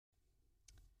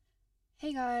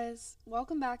Hey guys,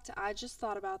 welcome back to I Just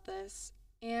Thought About This.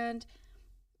 And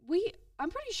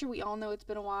I'm pretty sure we all know it's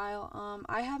been a while.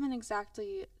 I haven't talked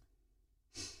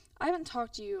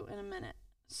to you in a minute.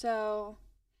 So,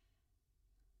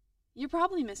 you're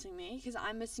probably missing me because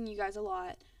I'm missing you guys a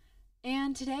lot.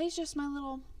 And today's just my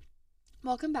little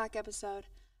welcome back episode.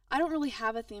 I don't really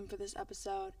have a theme for this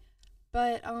episode,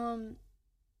 but I don't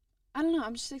know,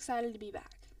 I'm just excited to be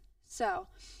back. So,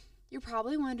 you're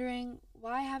probably wondering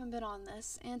why I haven't been on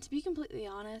this, and to be completely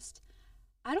honest,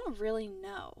 I don't really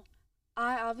know.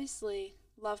 I obviously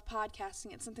love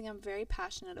podcasting. It's something I'm very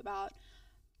passionate about.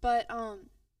 But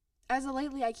as of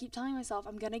lately I keep telling myself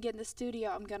I'm going to get in the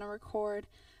studio, I'm going to record,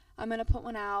 I'm going to put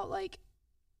one out, like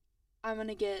I'm going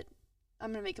to get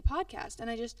I'm going to make a podcast, and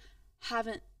I just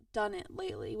haven't done it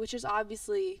lately, which is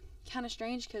obviously kind of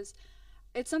strange cuz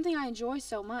it's something I enjoy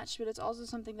so much, but it's also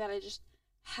something that I just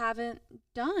haven't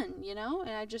done, and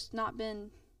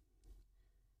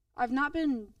I've not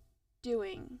been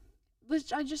doing,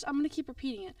 which I'm going to keep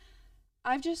repeating it.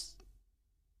 I've just,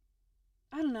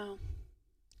 I don't know.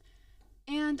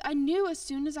 And I knew as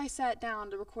soon as I sat down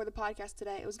to record the podcast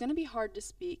today, it was going to be hard to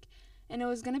speak and it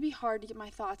was going to be hard to get my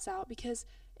thoughts out because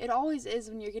it always is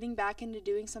when you're getting back into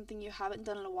doing something you haven't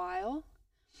done in a while.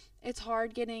 It's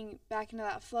hard getting back into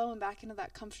that flow and back into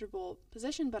that comfortable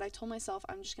position, but I told myself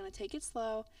I'm just going to take it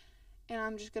slow and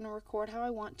I'm just going to record how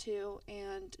I want to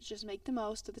and just make the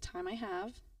most of the time I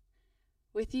have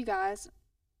with you guys.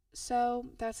 So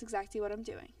that's exactly what I'm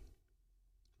doing.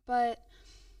 But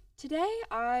today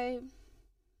I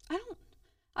don't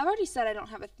I've already said I don't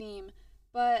have a theme,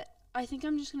 but I think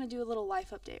I'm just going to do a little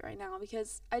life update right now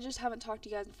because I just haven't talked to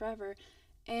you guys in forever.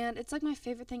 And it's like my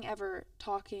favorite thing ever,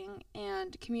 talking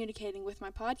and communicating with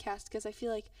my podcast, because I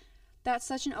feel like that's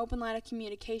such an open line of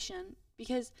communication.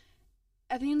 Because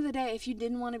at the end of the day, if you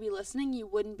didn't want to be listening, you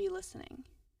wouldn't be listening.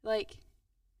 Like,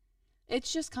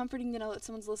 it's just comforting to know that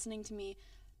someone's listening to me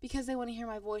because they want to hear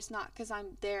my voice, not because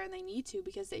I'm there and they need to,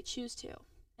 because they choose to.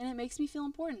 And it makes me feel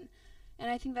important.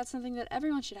 And I think that's something that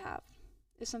everyone should have,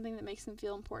 is something that makes them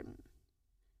feel important.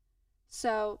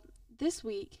 So, this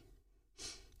week,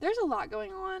 there's a lot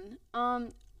going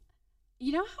on.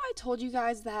 You know how I told you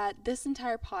guys that this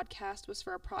entire podcast was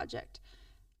for a project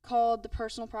called The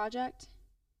Personal Project?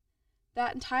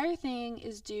 That entire thing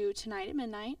is due tonight at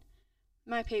midnight.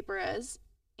 My paper is.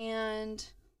 And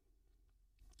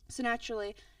so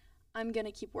naturally, I'm going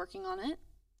to keep working on it.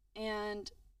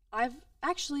 And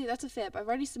that's a fib. I've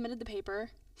already submitted the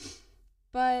paper.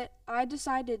 But I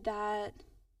decided that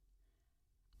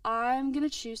I'm going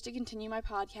to choose to continue my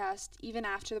podcast even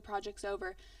after the project's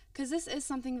over, because this is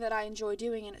something that I enjoy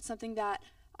doing, and it's something that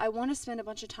I want to spend a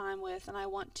bunch of time with and I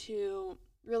want to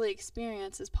really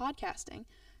experience, is podcasting.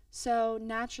 So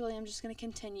naturally, I'm just going to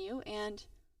continue. And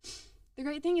the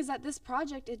great thing is that this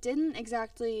project, it didn't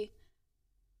exactly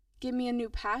give me a new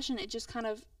passion. It just kind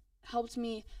of helped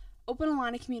me open a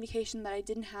line of communication that I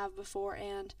didn't have before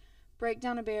and break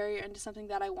down a barrier into something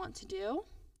that I want to do.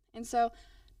 And so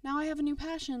now I have a new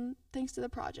passion thanks to the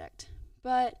project.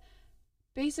 But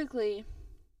basically,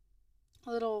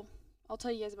 I'll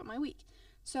tell you guys about my week.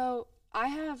 So I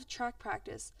have track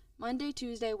practice Monday,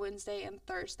 Tuesday, Wednesday, and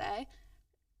Thursday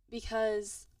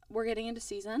because we're getting into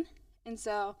season. And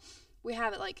so we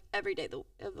have it like every day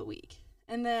of the week.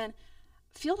 And then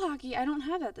field hockey, I don't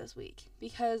have that this week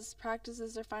because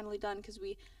practices are finally done because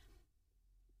we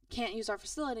can't use our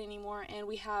facility anymore. And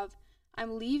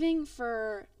I'm leaving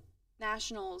for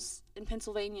nationals in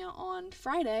Pennsylvania on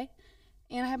Friday,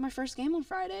 and I have my first game on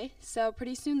Friday, so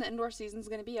pretty soon the indoor season's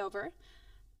going to be over,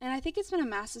 and I think it's been a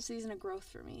massive season of growth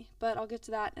for me, but I'll get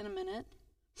to that in a minute.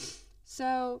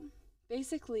 So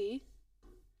basically,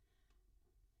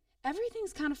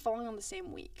 everything's kind of falling on the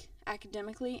same week,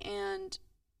 academically and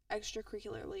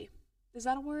extracurricularly. Is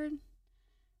that a word?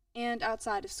 And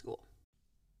outside of school.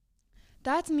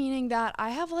 That's meaning that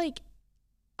I have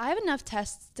enough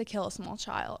tests to kill a small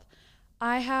child.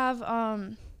 I'm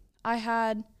going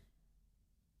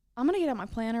to get out my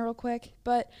planner real quick,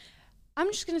 but I'm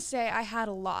just going to say I had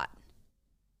a lot.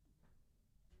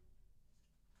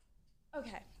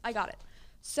 Okay, I got it.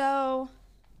 So,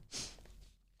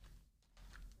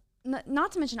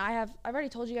 not to mention I've already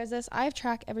told you guys this, I have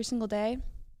track every single day,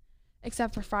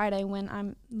 except for Friday when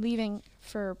I'm leaving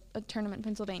for a tournament in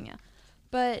Pennsylvania.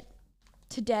 But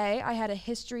today I had a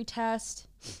history test,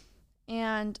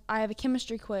 and I have a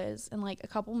chemistry quiz in like a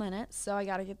couple minutes, so I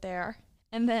got to get there.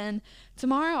 And then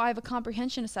tomorrow I have a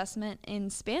comprehension assessment in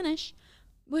Spanish,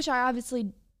 which I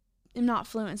obviously am not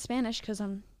fluent in Spanish because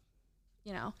I'm,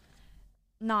 I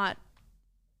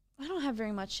don't have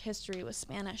very much history with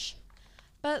Spanish.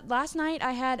 But last night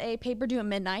I had a paper due at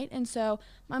midnight, and so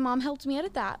my mom helped me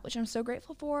edit that, which I'm so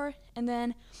grateful for. And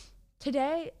then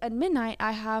today at midnight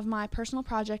I have my personal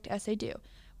project essay due,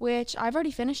 which I've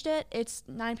already finished it. It's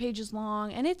 9 pages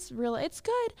long, and it's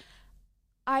good.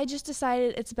 I just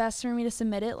decided it's best for me to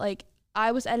submit it. Like,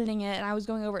 I was editing it and I was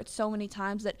going over it so many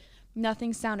times that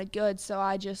nothing sounded good, so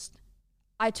I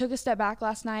took a step back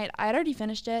last night. I had already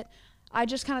finished it. I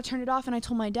just kind of turned it off, and I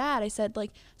told my dad, I said,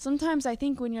 like, sometimes I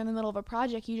think when you're in the middle of a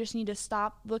project, you just need to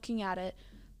stop looking at it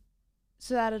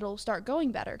so that it'll start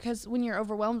going better. Because when you're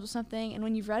overwhelmed with something and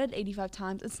when you've read it 85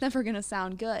 times, it's never going to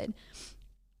sound good.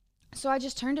 So I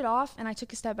just turned it off, and I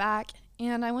took a step back,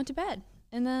 and I went to bed.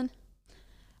 And then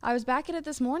I was back at it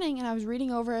this morning, and I was reading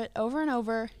over it over and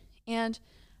over, and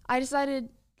I decided,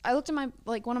 I looked at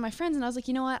one of my friends, and I was like,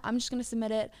 you know what, I'm just going to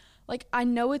submit it. Like, I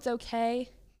know it's okay,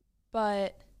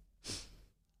 but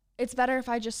it's better if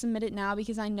I just submit it now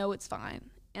because I know it's fine.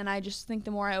 And I just think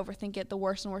the more I overthink it, the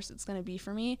worse and worse it's going to be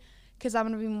for me, because I'm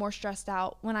going to be more stressed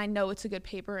out when I know it's a good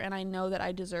paper and I know that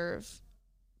I deserve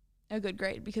a good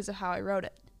grade because of how I wrote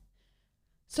it.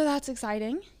 So that's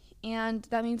exciting. And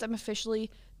that means I'm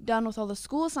officially done with all the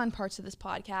school assigned parts of this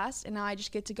podcast. And now I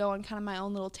just get to go on kind of my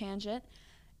own little tangent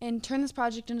and turn this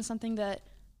project into something that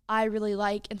I really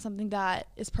like and something that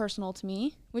is personal to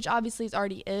me, which obviously it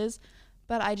already is,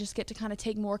 but I just get to kind of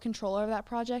take more control over that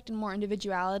project and more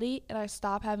individuality, and I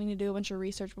stop having to do a bunch of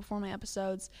research before my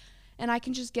episodes, and I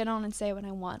can just get on and say what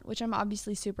I want, which I'm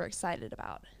obviously super excited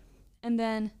about. And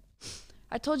then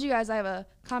I told you guys I have a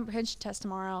comprehension test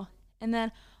tomorrow, and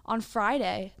then on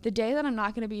Friday, the day that I'm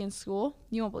not going to be in school,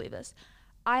 you won't believe this,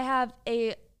 I have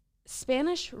a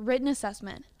Spanish written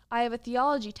assessment, I have a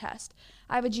theology test,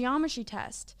 I have a geometry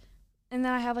test, and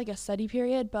then I have like a study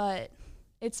period, but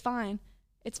it's fine.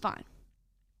 It's fine.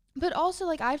 But also,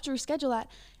 like, I have to reschedule that,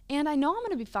 and I know I'm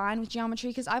going to be fine with geometry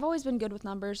because I've always been good with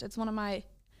numbers. It's one of my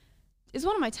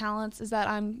talents is that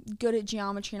I'm good at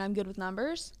geometry and I'm good with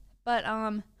numbers. But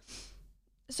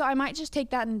so I might just take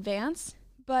that in advance,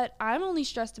 but I'm only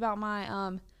stressed about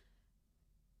my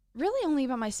really only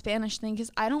about my Spanish thing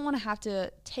because I don't want to have to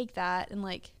take that, and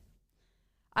like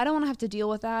I don't want to have to deal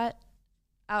with that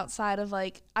outside of,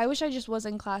 like, I wish I just was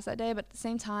in class that day, but at the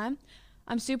same time,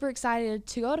 I'm super excited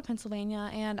to go to Pennsylvania,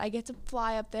 and I get to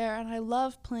fly up there, and I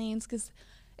love planes because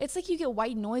it's like you get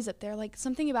white noise up there. Like,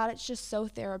 something about it's just so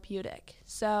therapeutic.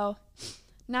 So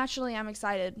naturally, I'm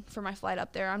excited for my flight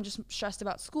up there. I'm just stressed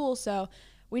about school, so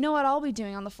we know what I'll be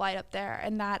doing on the flight up there,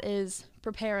 and that is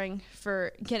preparing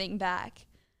for getting back.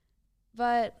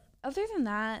 But other than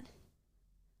that,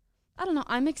 I don't know,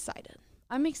 I'm excited.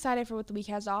 I'm excited for what the week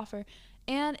has to offer.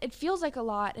 And it feels like a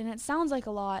lot, and it sounds like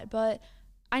a lot, but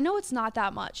I know it's not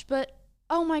that much. But,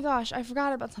 oh my gosh, I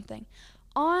forgot about something.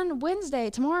 On Wednesday,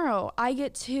 tomorrow, I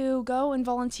get to go and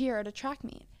volunteer at a track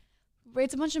meet.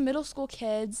 It's a bunch of middle school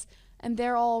kids, and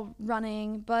they're all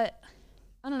running, but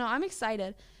I don't know, I'm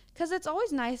excited. Because it's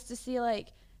always nice to see, like,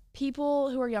 people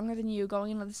who are younger than you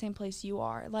going into the same place you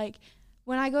are. Like,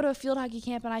 when I go to a field hockey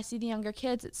camp and I see the younger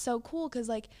kids, it's so cool because,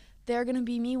 like, they're going to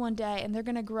be me one day, and they're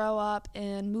going to grow up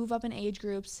and move up in age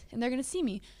groups, and they're going to see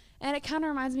me. And it kind of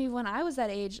reminds me of when I was that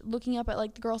age, looking up at,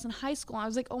 like, the girls in high school. And I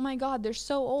was like, oh, my God, they're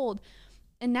so old.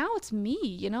 And now it's me,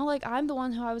 you know? Like, I'm the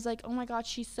one who I was like, oh, my God,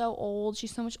 she's so old.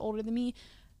 She's so much older than me.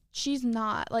 She's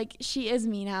not. Like, she is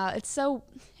me now. It's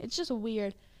just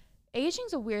weird.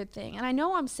 Aging's a weird thing. And I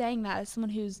know I'm saying that as someone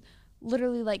who's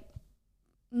literally, like,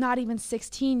 not even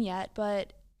 16 yet.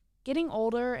 But getting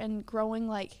older and growing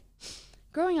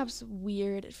up's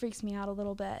weird. It freaks me out a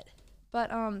little bit.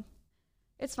 But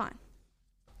it's fine.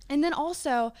 And then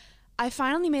also, I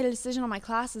finally made a decision on my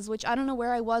classes, which I don't know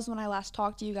where I was when I last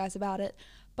talked to you guys about it,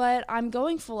 but I'm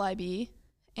going full IB,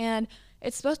 and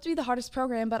it's supposed to be the hardest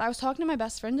program, but I was talking to my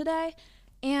best friend today,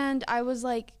 and I was,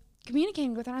 like,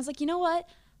 communicating with her, and I was like, you know what?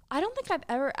 I don't think I've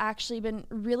ever actually been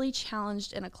really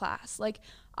challenged in a class. Like,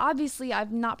 obviously,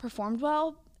 I've not performed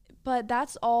well, but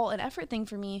that's all an effort thing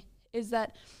for me, is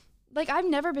that, like, I've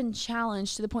never been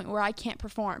challenged to the point where I can't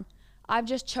perform. I've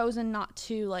just chosen not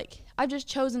to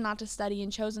study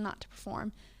and chosen not to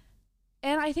perform.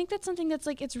 And I think that's something that's,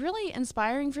 like, it's really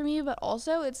inspiring for me, but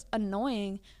also it's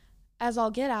annoying as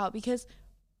I'll get out, because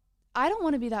I don't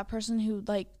want to be that person who,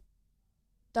 like,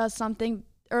 does something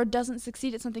or doesn't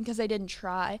succeed at something because I didn't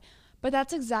try. But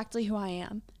that's exactly who I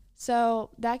am.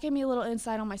 So that gave me a little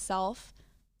insight on myself.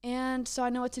 And so I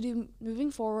know what to do moving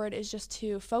forward is just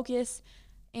to focus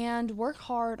and work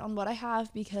hard on what I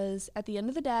have, because at the end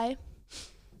of the day,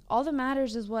 all that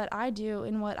matters is what I do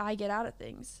and what I get out of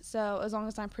things. So as long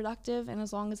as I'm productive and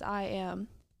as long as I am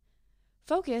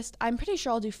focused, I'm pretty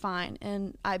sure I'll do fine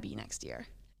in IB next year.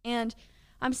 And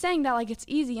I'm saying that like it's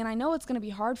easy, and I know it's going to be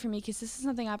hard for me because this is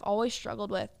something I've always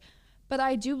struggled with. But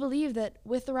I do believe that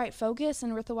with the right focus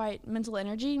and with the right mental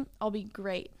energy, I'll be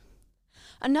great.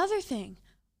 Another thing,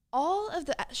 all of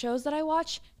the shows that I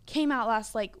watch came out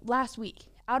last week.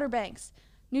 Outer Banks,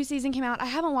 new season came out. I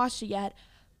haven't watched it yet,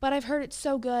 but I've heard it's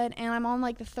so good, and I'm on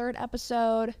like the 3rd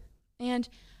episode, and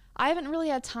I haven't really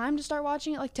had time to start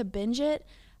watching it, like to binge it.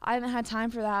 I haven't had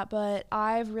time for that, but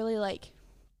I've really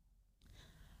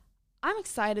I'm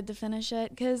excited to finish it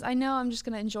because I know I'm just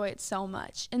going to enjoy it so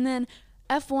much. And then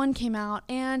F1 came out,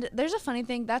 and there's a funny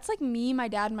thing. That's like me, my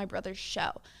dad, and my brother's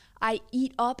show. I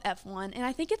eat up F1, and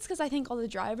I think it's because I think all the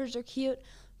drivers are cute,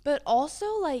 but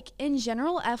also like in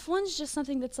general, F1's just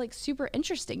something that's like super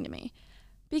interesting to me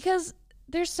because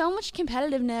there's so much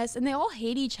competitiveness and they all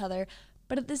hate each other,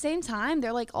 but at the same time,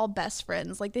 they're like all best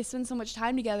friends. Like they spend so much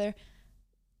time together.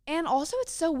 And also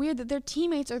it's so weird that their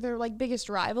teammates are their like biggest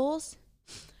rivals.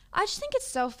 I just think it's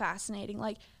so fascinating.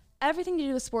 Like everything to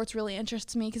do with sports really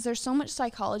interests me because there's so much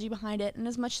psychology behind it. And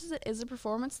as much as it is a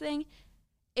performance thing,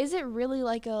 is it really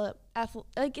like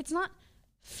it's not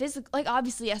physical. Like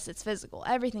obviously, yes, it's physical.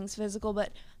 Everything's physical,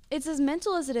 but it's as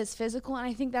mental as it is physical. And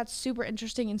I think that's super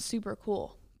interesting and super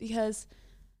cool because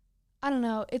I don't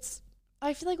know.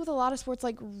 I feel like with a lot of sports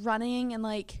like running and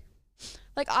I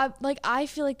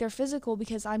feel like they're physical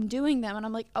because I'm doing them and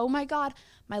I'm like, oh my God,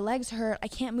 my legs hurt. I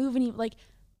can't move any,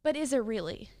 but is it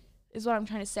really, is what I'm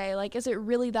trying to say. Like, is it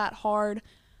really that hard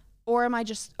or am I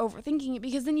just overthinking it?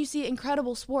 Because then you see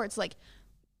incredible sports like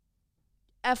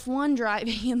F1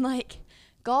 driving and like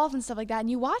golf and stuff like that.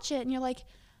 And you watch it and you're like,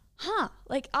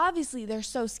 like obviously they're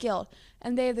so skilled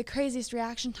and they have the craziest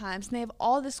reaction times and they have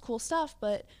all this cool stuff,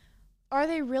 but are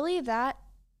they really that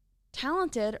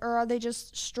talented or are they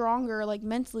just stronger like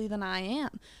mentally than I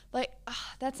am? Like,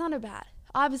 that sounded bad.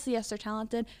 Obviously, yes, they're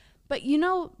talented, but you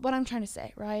know what I'm trying to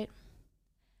say, right?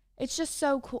 It's just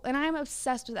so cool. And I'm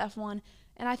obsessed with F1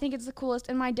 and I think it's the coolest.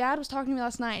 And my dad was talking to me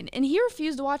last night and he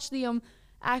refused to watch the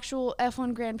actual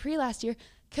F1 Grand Prix last year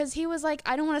because he was like,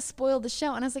 I don't want to spoil the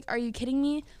show. And I was like, are you kidding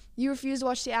me? You refuse to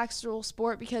watch the actual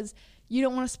sport because you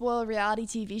don't want to spoil a reality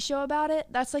TV show about it?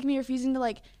 That's like me refusing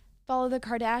to follow the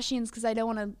Kardashians because I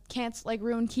don't want to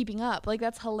ruin Keeping Up. Like,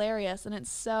 that's hilarious. And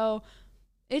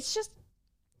it's just,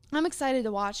 I'm excited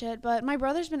to watch it. But my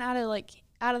brother's been out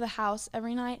of the house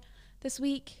every night this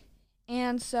week.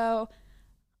 And so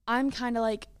I'm kind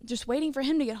of just waiting for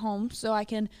him to get home so I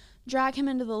can drag him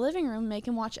into the living room, make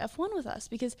him watch F1 with us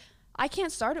because I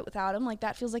can't start it without him. Like,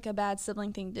 that feels like a bad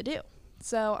sibling thing to do.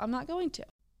 So I'm not going to.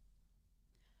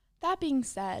 That being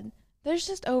said, there's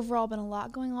just overall been a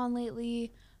lot going on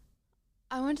lately.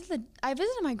 I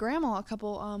visited my grandma a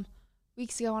couple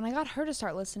weeks ago and I got her to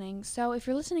start listening. So if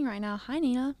you're listening right now, hi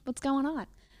Nina, what's going on?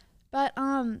 But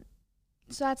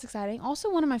so that's exciting.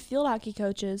 Also, one of my field hockey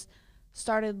coaches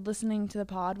started listening to the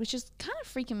pod, which is kind of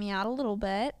freaking me out a little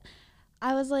bit.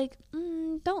 I was like,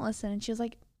 don't listen. And she was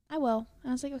like, I will.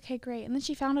 And I was like, okay, great. And then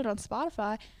she found it on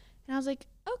Spotify and I was like,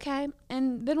 okay.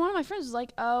 And then one of my friends was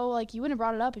like, oh, you wouldn't have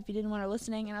brought it up if you didn't want her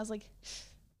listening. And I was like,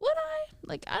 would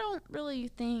I? I don't really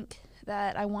think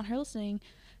that I want her listening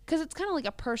because it's kind of like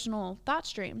a personal thought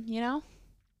stream, you know?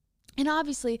 And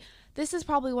obviously, this is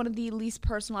probably one of the least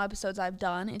personal episodes I've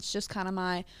done. It's just kind of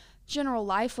my general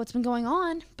life, what's been going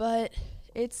on, but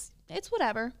it's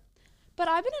whatever. But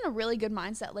I've been in a really good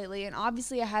mindset lately, and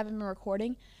obviously I haven't been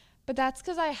recording, but that's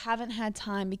because I haven't had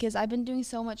time because I've been doing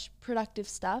so much productive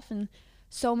stuff and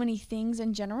so many things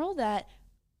in general that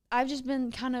I've just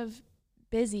been kind of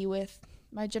busy with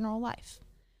my general life.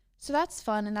 So that's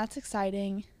fun and that's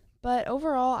exciting. But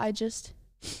overall, I just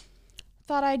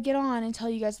thought I'd get on and tell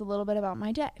you guys a little bit about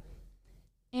my day.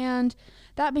 And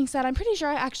that being said, I'm pretty sure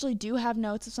I actually do have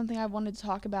notes of something I've wanted to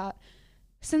talk about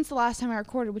since the last time I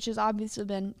recorded, which has obviously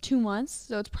been 2 months,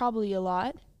 so it's probably a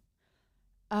lot.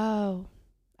 Oh,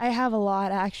 I have a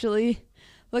lot, actually.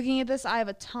 Looking at this, I have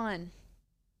a ton.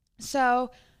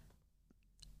 So,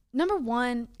 number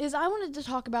one is I wanted to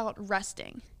talk about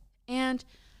resting. And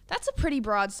that's a pretty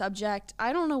broad subject.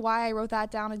 I don't know why I wrote that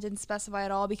down and didn't specify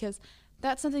at all because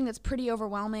that's something that's pretty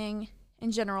overwhelming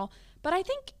in general. But I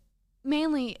think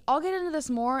mainly, I'll get into this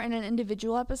more in an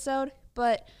individual episode,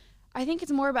 but I think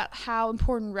it's more about how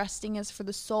important resting is for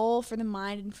the soul, for the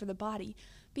mind, and for the body.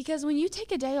 Because when you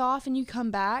take a day off and you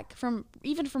come back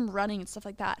even from running and stuff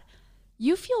like that,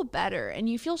 you feel better and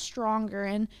you feel stronger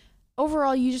and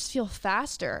overall you just feel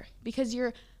faster because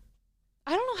I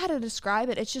don't know how to describe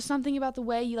it. It's just something about the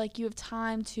way you have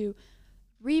time to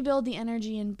rebuild the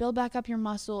energy and build back up your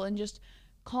muscle and just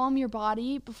calm your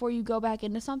body before you go back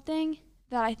into something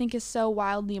that I think is so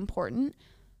wildly important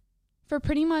for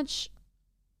pretty much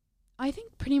I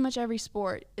think pretty much every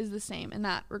sport is the same in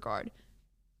that regard.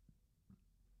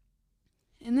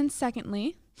 And then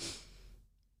secondly,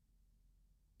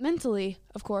 mentally,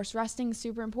 of course, resting is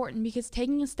super important because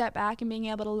taking a step back and being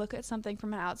able to look at something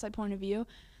from an outside point of view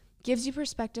gives you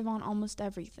perspective on almost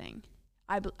everything.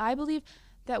 I believe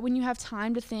that when you have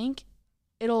time to think,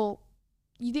 the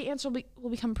answer will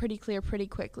become pretty clear pretty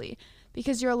quickly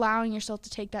because you're allowing yourself to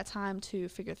take that time to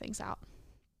figure things out.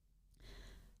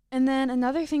 And then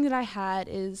another thing that I had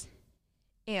is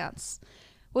ants,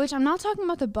 which I'm not talking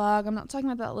about the bug. I'm not talking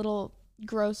about that little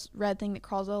gross red thing that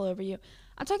crawls all over you.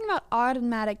 I'm talking about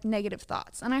automatic negative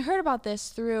thoughts. And I heard about this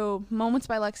through Moments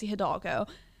by Lexi Hidalgo,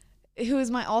 who is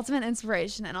my ultimate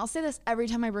inspiration. And I'll say this every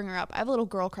time I bring her up. I have a little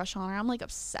girl crush on her. I'm like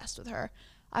obsessed with her.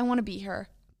 I want to be her.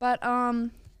 But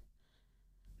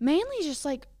mainly just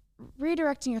like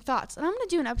redirecting your thoughts. And I'm going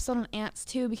to do an episode on ants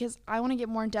too because I want to get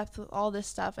more in depth with all this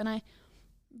stuff. And I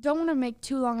don't want to make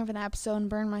too long of an episode and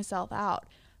burn myself out.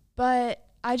 But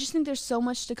I just think there's so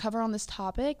much to cover on this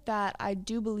topic that I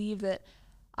do believe that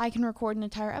I can record an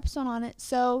entire episode on it.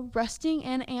 So resting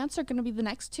and ants are going to be the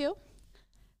next two.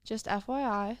 Just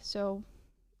FYI. So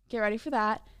get ready for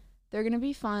that. They're going to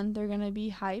be fun. They're going to be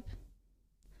hype.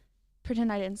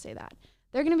 Pretend I didn't say that.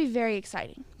 They're going to be very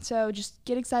exciting. So just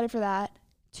get excited for that.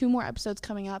 2 more episodes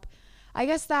coming up. I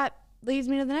guess that leads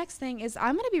me to the next thing is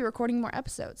I'm going to be recording more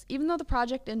episodes. Even though the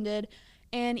project ended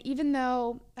and even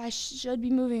though I should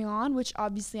be moving on, which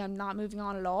obviously I'm not moving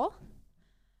on at all.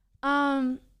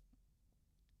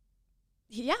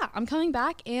 Yeah, I'm coming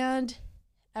back and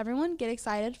everyone get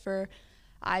excited for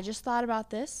I just thought about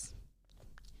this.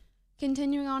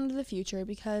 Continuing on into the future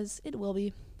because it will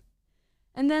be.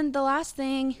 And then the last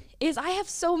thing is I have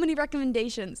so many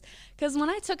recommendations because when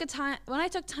I took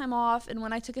time off and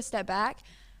when I took a step back,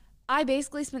 I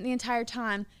basically spent the entire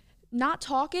time not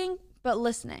talking but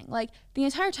listening. Like the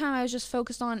entire time I was just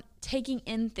focused on taking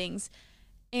in things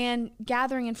and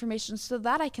gathering information so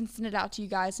that I can send it out to you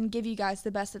guys and give you guys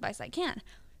the best advice I can.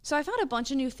 So I found a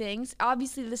bunch of new things.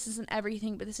 Obviously this isn't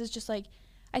everything, but this is just like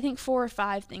I think 4 or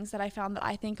 5 things that I found that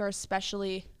I think are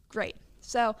especially great.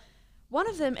 So one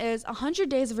of them is 100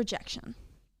 Days of Rejection.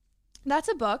 That's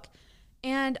a book,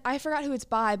 and I forgot who it's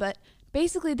by, but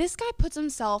basically this guy puts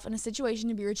himself in a situation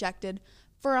to be rejected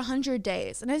for 100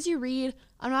 days. And as you read,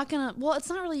 it's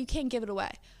not really, you can't give it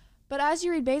away. But as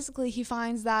you read, basically he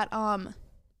finds that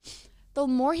the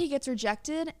more he gets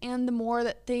rejected and the more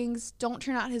that things don't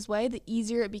turn out his way, the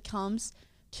easier it becomes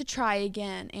to try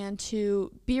again and to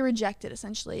be rejected,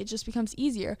 essentially. It just becomes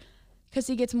easier because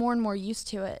he gets more and more used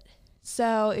to it.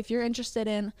 So if you're interested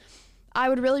I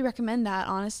would really recommend that,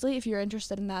 honestly. If you're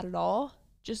interested in that at all,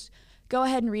 just go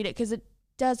ahead and read it because it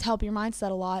does help your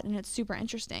mindset a lot and it's super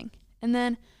interesting. And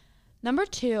then number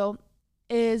 2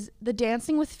 is the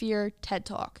Dancing with Fear TED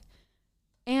Talk.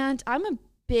 And I'm a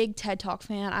big TED Talk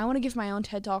fan. I want to give my own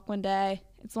TED Talk one day.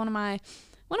 It's one of my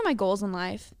goals in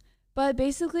life. But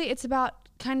basically it's about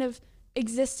kind of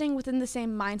existing within the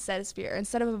same mindset as fear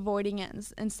instead of avoiding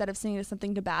it, instead of seeing it as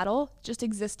something to battle, just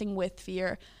existing with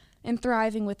fear and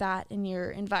thriving with that in your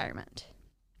environment.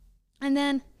 And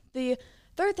then the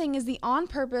third thing is the On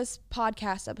Purpose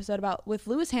podcast episode with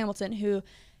Lewis Hamilton, who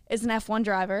is an F1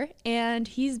 driver, and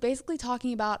he's basically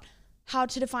talking about how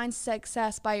to define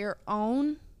success by your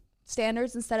own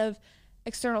standards instead of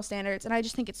external standards, and I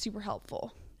just think it's super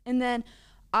helpful. And then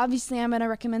obviously I'm going to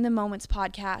recommend the Moments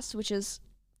podcast, which is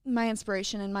my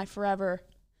inspiration and my forever.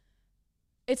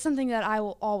 It's something that I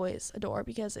will always adore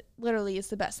because it literally is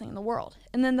the best thing in the world.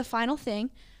 And then the final thing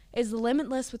is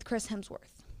Limitless with Chris Hemsworth.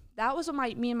 That was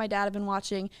what me and my dad have been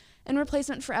watching in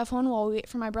replacement for F1 while we wait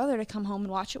for my brother to come home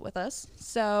and watch it with us.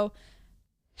 So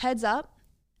heads up,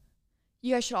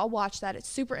 you guys should all watch that. It's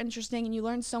super interesting and you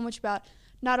learn so much about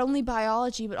not only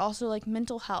biology but also like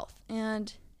mental health,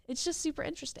 and it's just super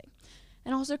interesting.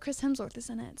 And also Chris Hemsworth is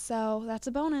in it, so that's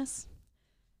a bonus.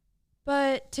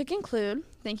 But to conclude,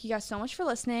 thank you guys so much for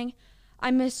listening.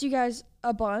 I miss you guys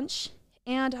a bunch,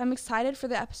 and I'm excited for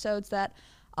the episodes that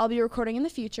I'll be recording in the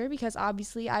future because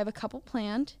obviously I have a couple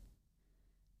planned.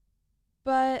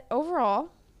 But overall,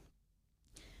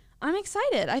 I'm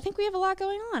excited. I think we have a lot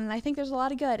going on, and I think there's a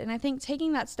lot of good. And I think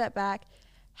taking that step back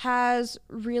has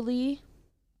really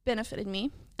benefited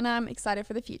me, and I'm excited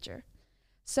for the future.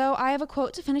 So I have a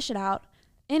quote to finish it out.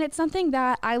 And it's something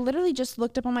that I literally just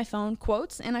looked up on my phone,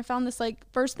 quotes, and I found this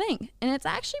first thing. And it's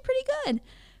actually pretty good.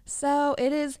 So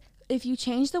it is, if you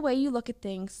change the way you look at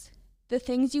things, the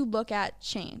things you look at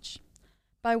change,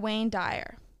 by Wayne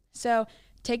Dyer. So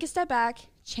take a step back,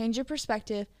 change your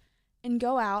perspective, and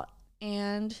go out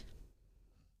and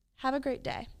have a great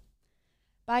day.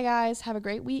 Bye guys. Have a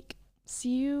great week.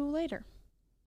 See you later.